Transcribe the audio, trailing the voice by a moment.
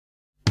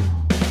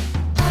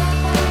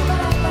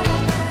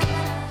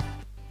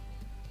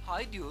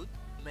Hi dude,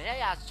 may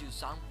I ask you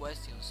some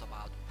questions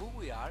about who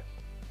we are?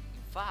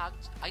 In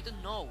fact, I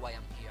don't know why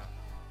I'm here.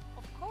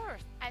 Of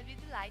course, I'll be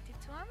delighted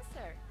to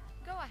answer.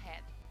 Go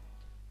ahead.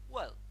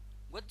 Well,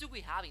 what do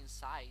we have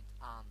inside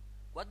and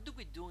what do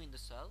we do in the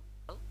cell?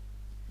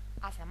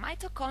 As a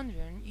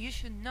mitochondrion, you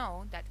should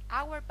know that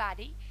our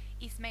body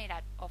is made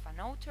up of an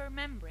outer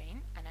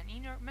membrane and an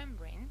inner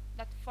membrane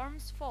that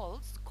forms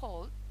folds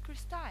called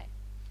cristae.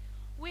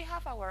 We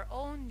have our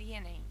own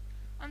DNA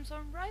and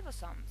some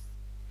ribosomes.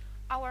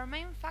 Our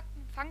main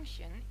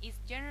function is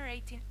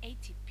generating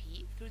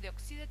ATP through the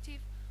oxidative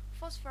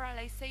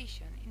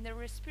phosphorylation in the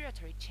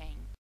respiratory chain.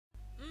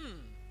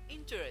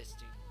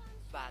 Interesting.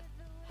 But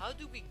how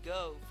do we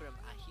go from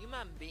a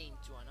human being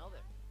to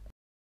another?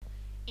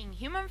 In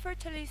human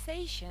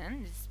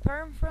fertilization, the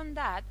sperm from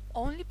that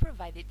only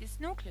provided its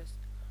nucleus,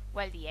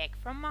 while the egg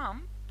from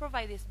mom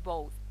provides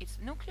both its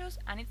nucleus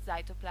and its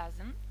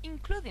cytoplasm,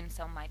 including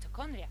some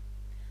mitochondria.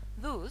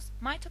 Thus,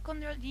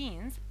 mitochondrial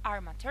genes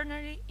are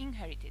maternally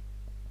inherited.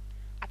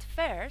 At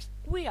first,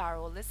 we are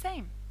all the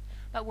same,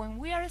 but when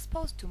we are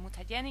exposed to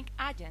mutagenic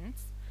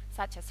agents,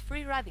 such as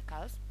free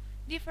radicals,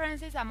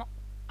 differences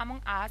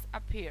among us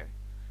appear,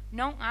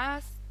 known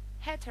as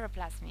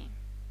heteroplasmy.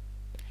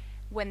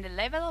 When the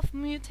level of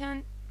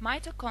mutant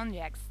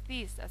mitochondria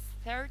exceeds a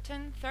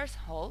certain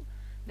threshold,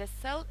 the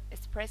cell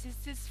expresses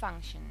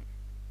dysfunction.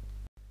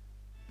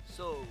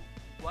 So,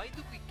 why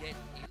do we get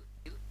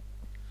ill?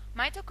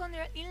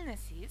 Mitochondrial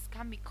illnesses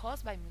can be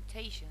caused by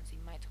mutations in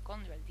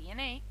mitochondrial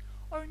DNA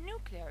or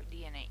nuclear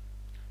DNA.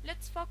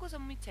 Let's focus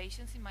on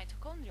mutations in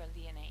mitochondrial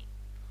DNA.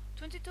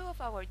 22 of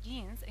our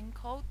genes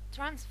encode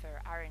transfer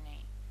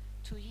RNA,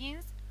 2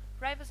 genes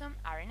ribosome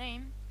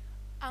RNA,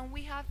 and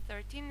we have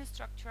 13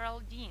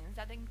 structural genes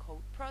that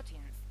encode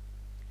proteins.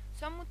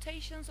 Some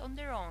mutations on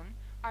their own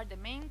are the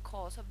main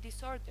cause of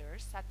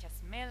disorders such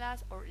as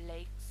MELAS or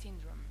Lake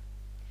syndrome.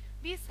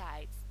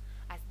 Besides,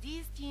 as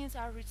these genes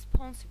are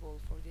responsible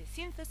for the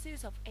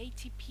synthesis of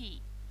ATP,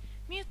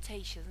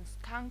 mutations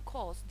can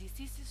cause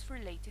diseases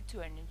related to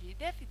energy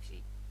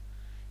deficit,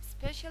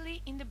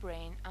 especially in the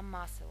brain and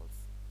muscles.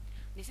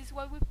 This is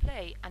why we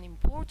play an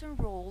important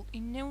role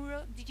in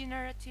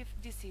neurodegenerative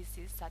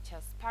diseases such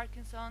as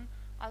Parkinson,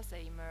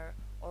 Alzheimer,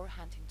 or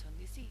Huntington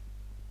disease.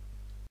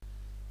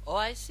 Oh,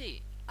 I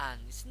see. And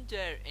isn't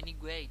there any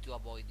way to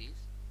avoid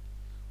this?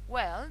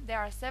 Well, there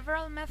are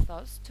several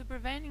methods to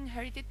prevent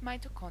inherited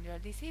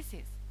mitochondrial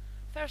diseases.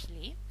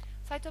 Firstly,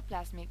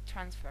 cytoplasmic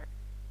transfer.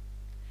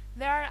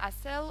 There are a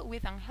cell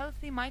with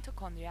unhealthy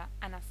mitochondria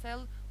and a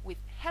cell with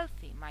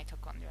healthy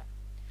mitochondria.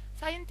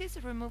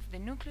 Scientists remove the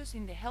nucleus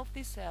in the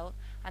healthy cell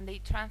and they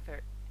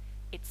transfer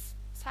its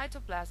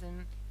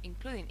cytoplasm,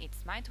 including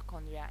its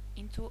mitochondria,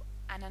 into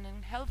an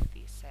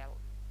unhealthy cell.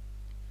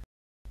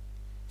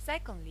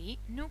 Secondly,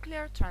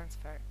 nuclear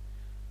transfer.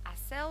 A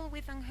cell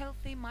with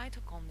unhealthy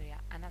mitochondria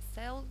and a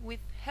cell with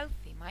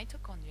healthy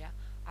mitochondria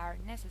are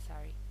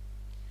necessary.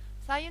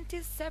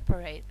 Scientists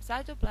separate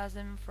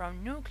cytoplasm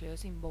from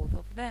nucleus in both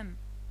of them.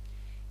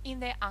 In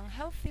the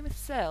unhealthy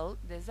cell,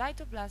 the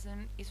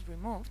cytoplasm is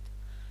removed,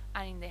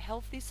 and in the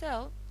healthy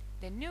cell,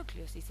 the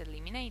nucleus is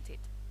eliminated.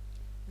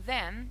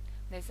 Then,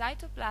 the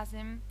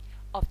cytoplasm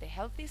of the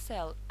healthy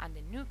cell and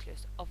the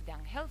nucleus of the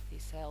unhealthy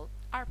cell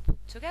are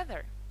put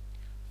together.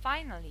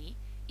 Finally,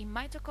 in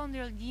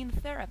mitochondrial gene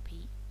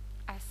therapy,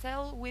 a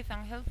cell with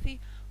unhealthy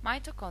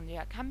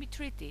mitochondria can be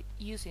treated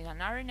using an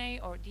RNA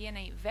or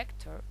DNA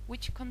vector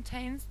which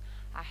contains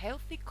a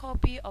healthy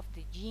copy of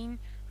the gene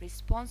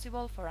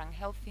responsible for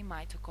unhealthy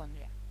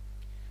mitochondria.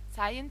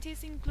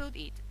 Scientists include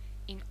it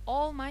in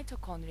all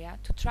mitochondria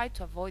to try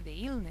to avoid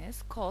the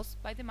illness caused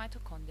by the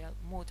mitochondrial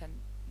mutant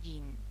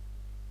gene.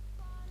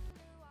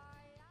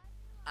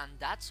 And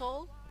that's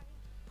all?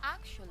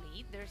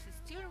 Actually, there's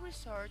still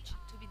research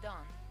to be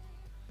done.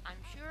 I'm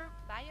sure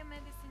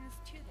biomedicine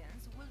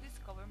students will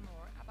discover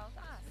more about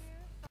us.